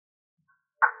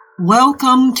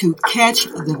Welcome to Catch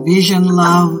the Vision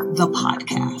Love, the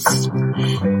podcast.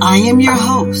 I am your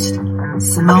host,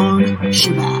 Simone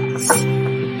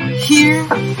Shabazz. Here,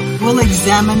 we'll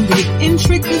examine the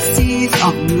intricacies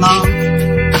of love,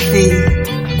 faith,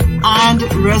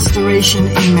 and restoration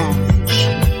in marriage.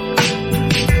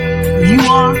 You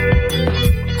are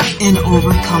an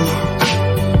overcomer.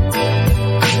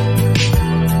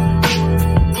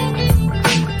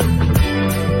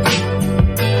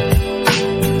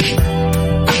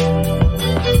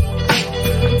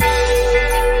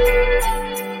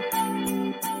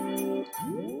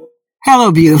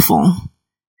 Hello, beautiful.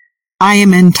 I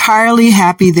am entirely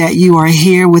happy that you are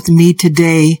here with me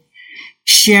today,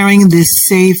 sharing this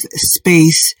safe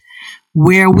space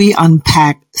where we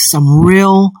unpack some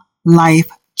real life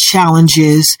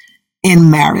challenges in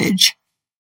marriage.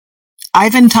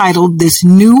 I've entitled this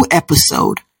new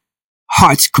episode,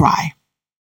 Heart's Cry.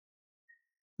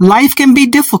 Life can be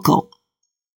difficult.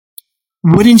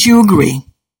 Wouldn't you agree?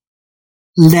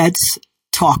 Let's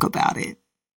talk about it.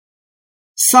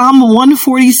 Psalm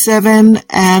 147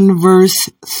 and verse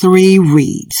 3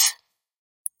 reads,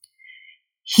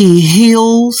 He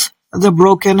heals the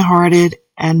brokenhearted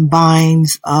and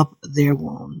binds up their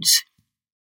wounds.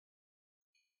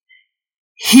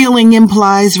 Healing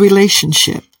implies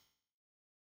relationship.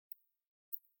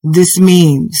 This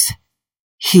means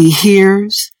he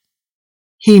hears,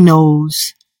 he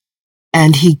knows,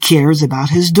 and he cares about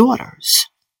his daughters.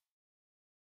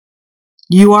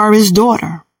 You are his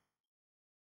daughter.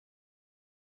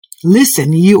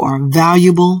 Listen, you are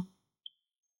valuable.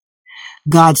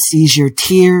 God sees your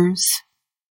tears.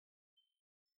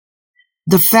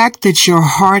 The fact that your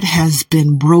heart has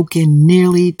been broken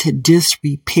nearly to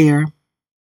disrepair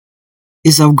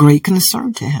is of great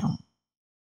concern to him.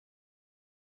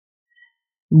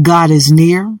 God is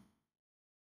near.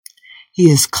 He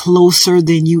is closer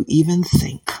than you even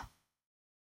think.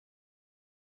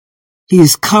 He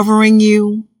is covering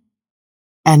you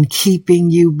and keeping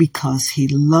you because he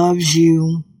loves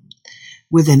you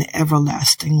with an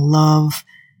everlasting love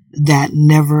that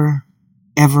never,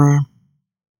 ever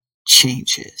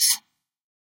changes.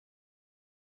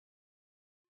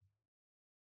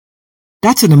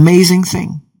 That's an amazing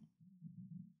thing.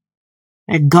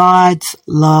 That God's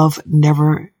love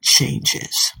never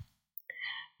changes.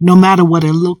 No matter what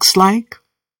it looks like,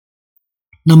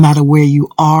 no matter where you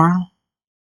are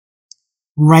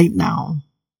right now,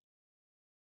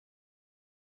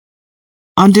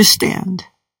 understand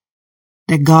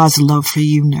that God's love for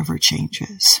you never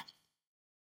changes.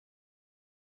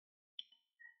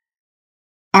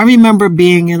 I remember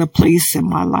being in a place in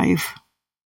my life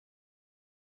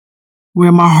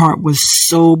where my heart was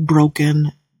so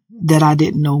broken that I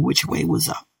didn't know which way was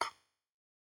up.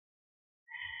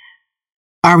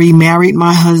 I remarried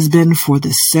my husband for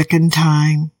the second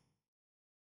time,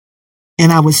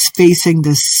 and I was facing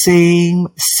the same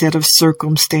set of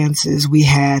circumstances we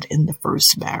had in the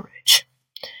first marriage.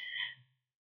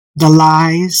 The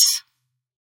lies,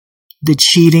 the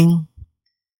cheating,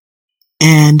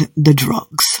 and the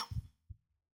drugs.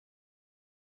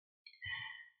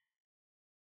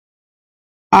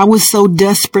 I was so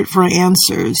desperate for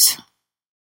answers,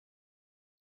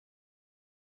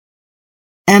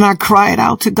 and I cried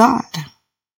out to God.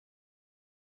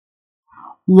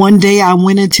 One day I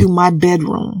went into my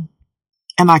bedroom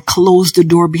and I closed the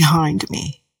door behind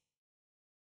me.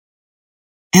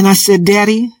 And I said,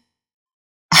 Daddy,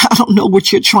 I don't know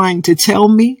what you're trying to tell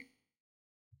me,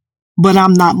 but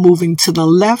I'm not moving to the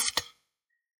left,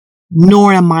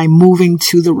 nor am I moving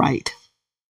to the right.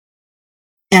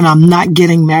 And I'm not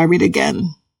getting married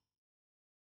again.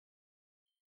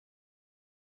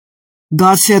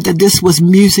 God said that this was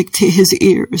music to his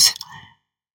ears.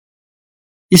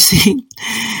 You see,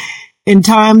 in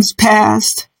times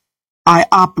past, I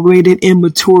operated in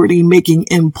immaturity, making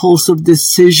impulsive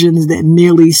decisions that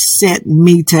nearly sent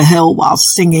me to hell while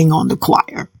singing on the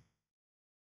choir.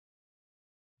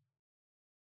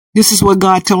 This is what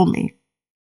God told me.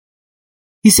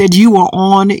 He said, you are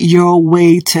on your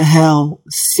way to hell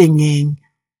singing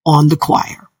on the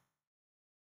choir.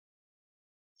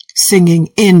 Singing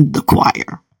in the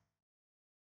choir.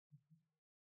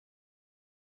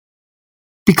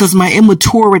 Because my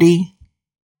immaturity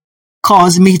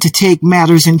caused me to take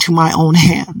matters into my own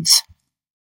hands.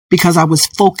 Because I was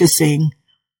focusing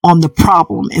on the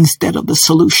problem instead of the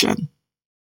solution.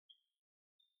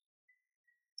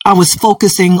 I was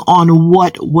focusing on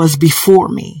what was before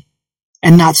me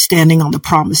and not standing on the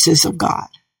promises of God.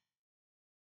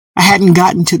 I hadn't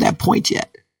gotten to that point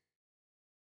yet.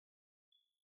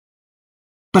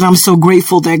 But I'm so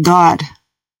grateful that God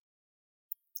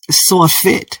saw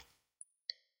fit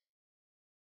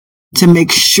to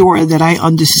make sure that I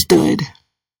understood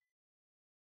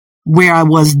where I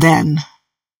was then,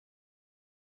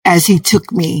 as he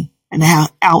took me and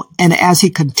as he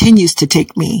continues to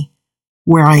take me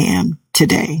where I am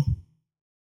today.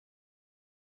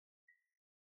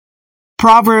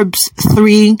 Proverbs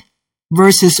 3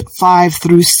 verses 5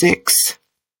 through 6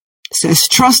 says,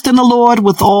 trust in the Lord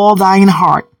with all thine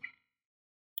heart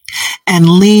and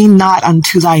lean not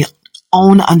unto thy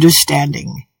own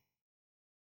understanding.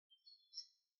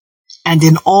 And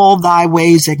in all thy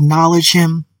ways acknowledge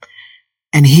him,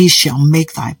 and he shall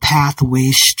make thy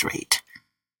pathways straight.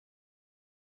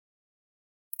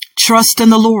 Trust in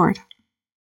the Lord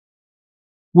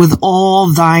with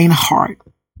all thine heart.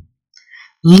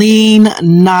 Lean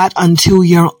not unto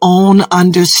your own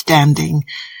understanding.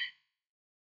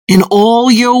 In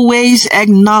all your ways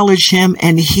acknowledge him,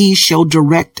 and he shall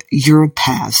direct your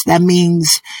paths. That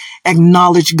means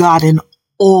acknowledge God in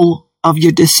all of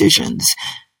your decisions,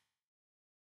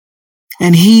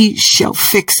 and he shall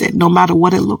fix it no matter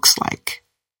what it looks like,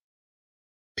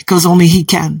 because only he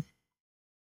can.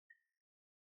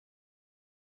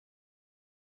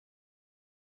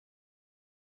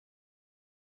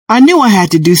 I knew I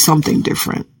had to do something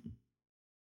different.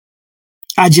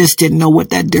 I just didn't know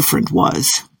what that different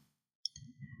was.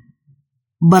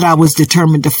 But I was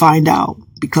determined to find out,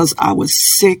 because I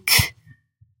was sick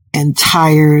and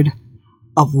tired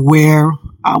of where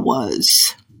I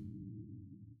was.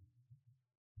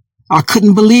 I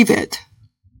couldn't believe it.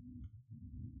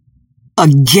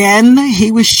 Again,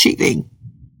 he was cheating.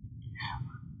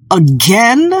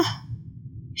 Again,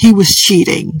 he was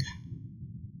cheating.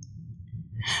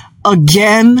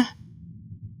 Again,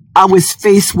 I was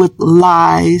faced with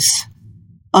lies.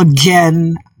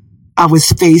 Again, I was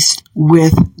faced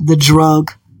with the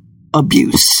drug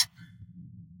abuse.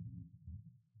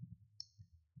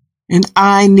 And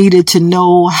I needed to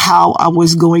know how I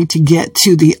was going to get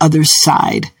to the other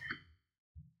side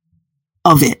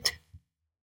of it.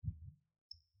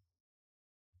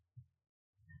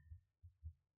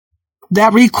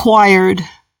 That required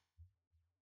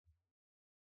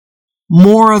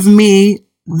more of me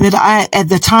that at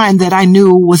the time that I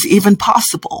knew was even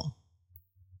possible.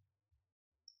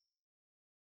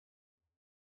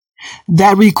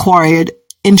 That required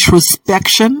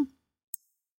introspection,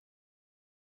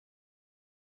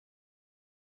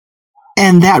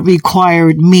 and that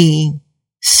required me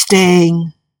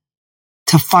staying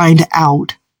to find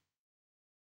out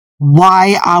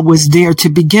why I was there to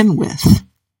begin with.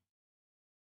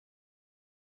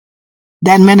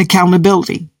 That meant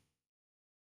accountability.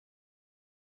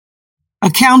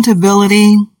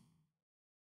 Accountability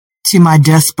to my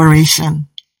desperation.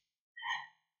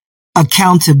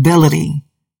 Accountability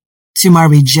to my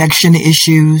rejection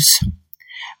issues,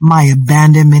 my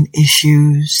abandonment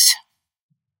issues.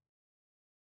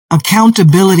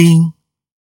 Accountability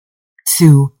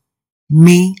to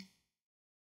me,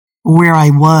 where I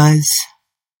was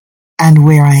and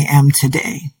where I am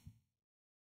today.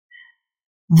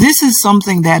 This is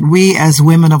something that we as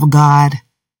women of God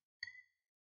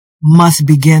must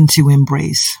begin to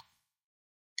embrace.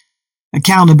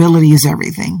 Accountability is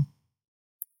everything.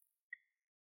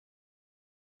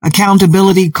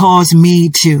 Accountability caused me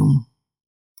to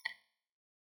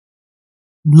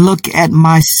look at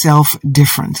myself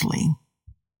differently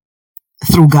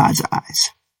through God's eyes.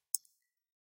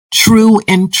 True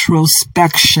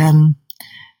introspection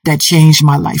that changed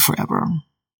my life forever.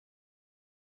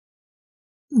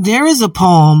 There is a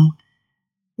poem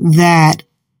that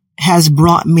has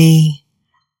brought me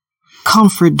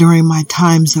comfort during my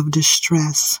times of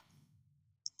distress.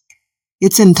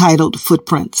 It's entitled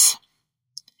Footprints.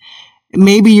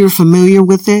 Maybe you're familiar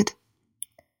with it.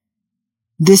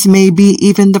 This may be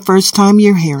even the first time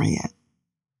you're hearing it.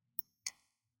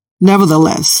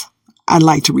 Nevertheless, I'd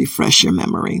like to refresh your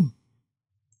memory.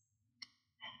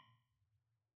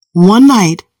 One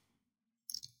night,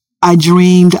 I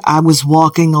dreamed I was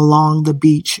walking along the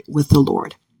beach with the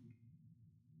Lord.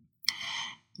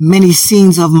 Many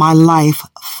scenes of my life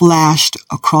flashed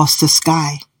across the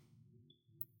sky.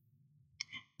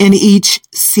 In each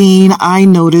scene, I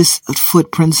noticed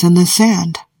footprints in the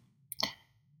sand.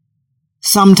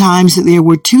 Sometimes there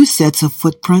were two sets of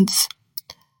footprints.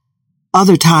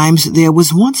 Other times there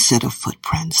was one set of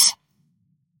footprints.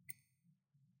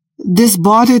 This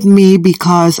bothered me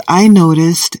because I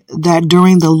noticed that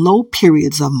during the low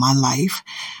periods of my life,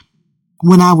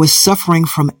 when I was suffering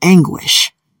from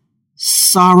anguish,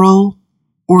 sorrow,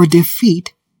 or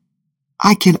defeat,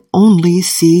 I could only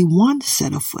see one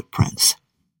set of footprints.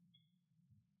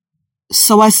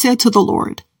 So I said to the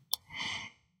Lord,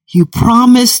 "You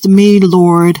promised me,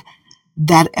 Lord,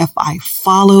 that if I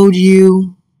followed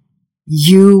you,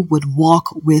 you would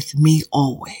walk with me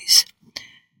always.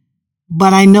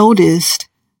 But I noticed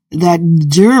that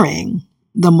during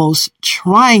the most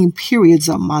trying periods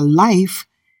of my life,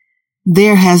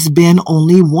 there has been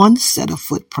only one set of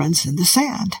footprints in the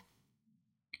sand.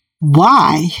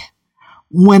 Why,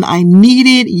 when I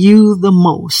needed you the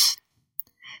most,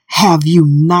 have you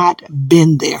not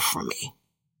been there for me?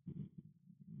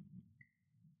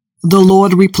 The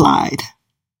Lord replied,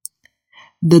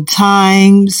 the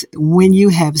times when you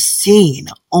have seen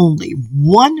only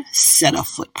one set of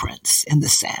footprints in the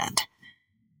sand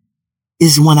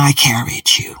is when I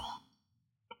carried you.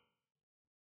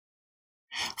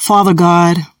 Father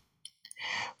God,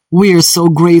 we are so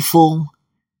grateful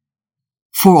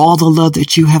for all the love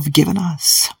that you have given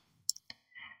us.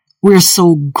 We're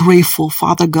so grateful,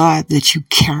 Father God, that you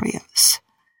carry us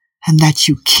and that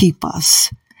you keep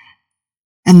us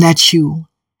and that you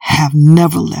have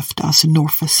never left us nor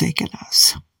forsaken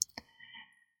us.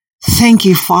 Thank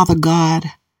you, Father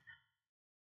God,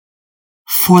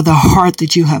 for the heart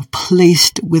that you have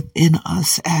placed within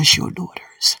us as your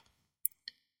daughters.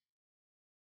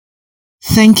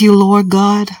 Thank you, Lord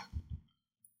God,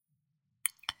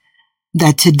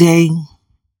 that today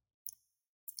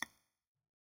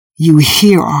you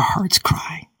hear our hearts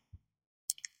cry.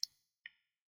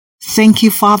 Thank you,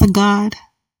 Father God,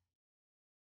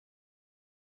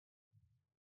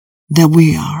 that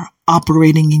we are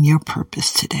operating in your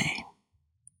purpose today.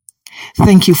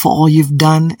 Thank you for all you've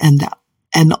done and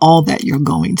all that you're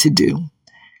going to do.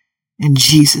 In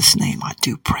Jesus' name I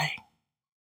do pray.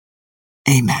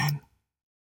 Amen.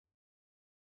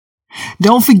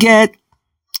 Don't forget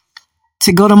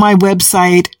to go to my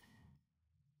website,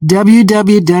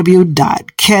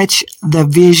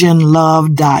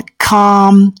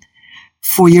 www.catchthevisionlove.com,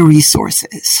 for your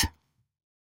resources.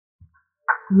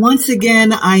 Once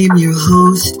again, I am your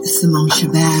host, Simone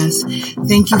Shabazz.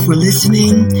 Thank you for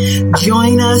listening.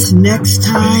 Join us next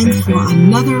time for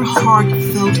another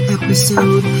heartfelt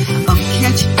episode of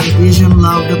Catch the Vision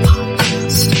Love, the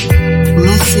podcast.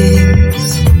 Blessings.